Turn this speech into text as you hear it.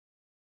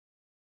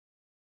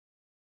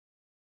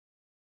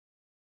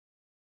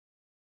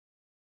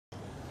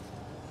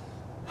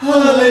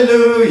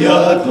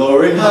Hallelujah,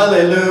 glory,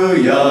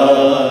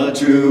 hallelujah,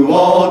 to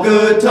all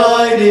good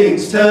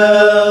tidings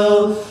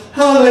tell.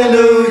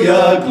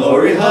 Hallelujah,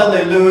 glory,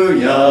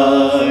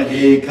 hallelujah,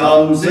 he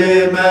comes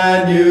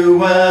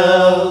Emmanuel.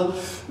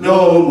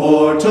 No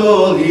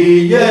mortal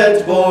he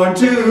yet born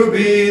to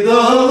be the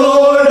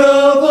Lord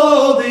of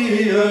all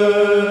the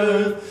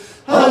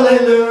earth.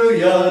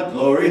 Hallelujah,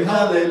 glory,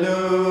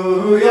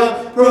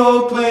 hallelujah,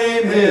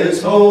 proclaim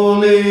his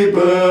holy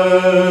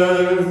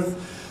birth.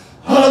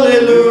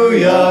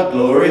 Hallelujah,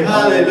 glory,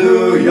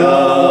 hallelujah,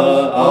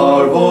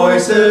 our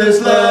voices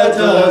let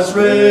us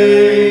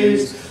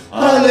raise.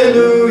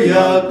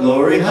 Hallelujah,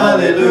 glory,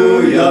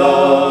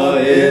 hallelujah,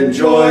 in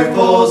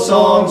joyful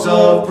songs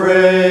of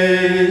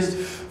praise.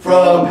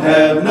 From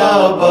heaven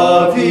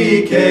above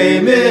he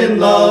came in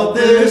love,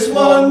 this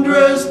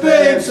wondrous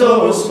babe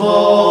so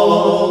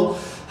small.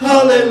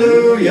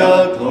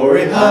 Hallelujah,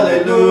 glory,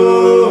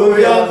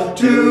 hallelujah,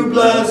 to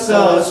bless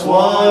us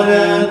one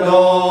and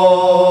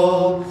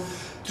all.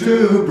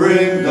 To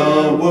bring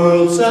the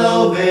world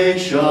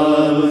salvation,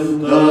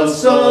 the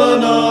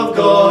Son of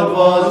God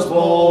was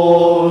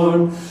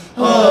born,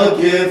 a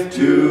gift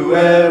to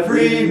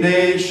every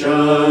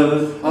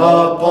nation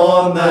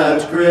upon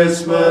that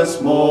Christmas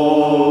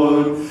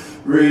morn.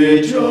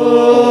 Rejoice,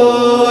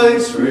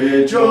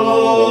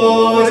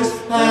 rejoice,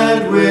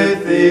 and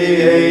with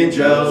the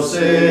angels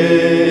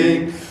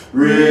sing.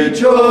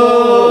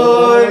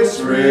 Rejoice,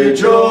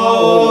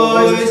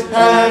 rejoice,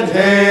 and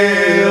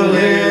hail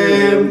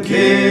him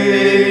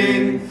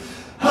King.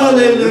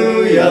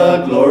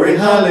 Hallelujah, glory,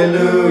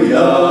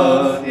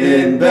 hallelujah,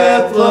 in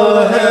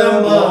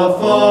Bethlehem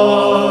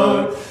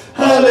afar.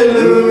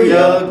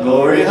 Hallelujah,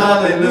 glory,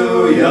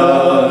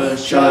 hallelujah,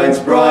 shines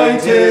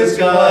bright his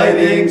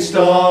guiding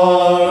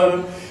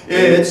star.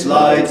 Its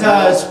light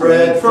has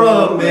spread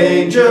from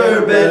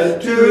manger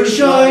bed to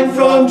shine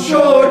from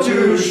shore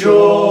to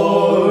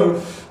shore.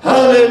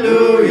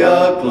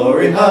 Hallelujah,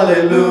 glory,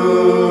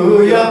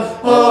 hallelujah,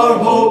 our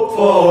hope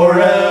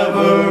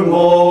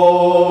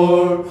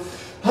forevermore.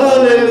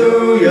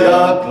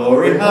 Hallelujah,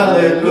 glory,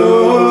 hallelujah.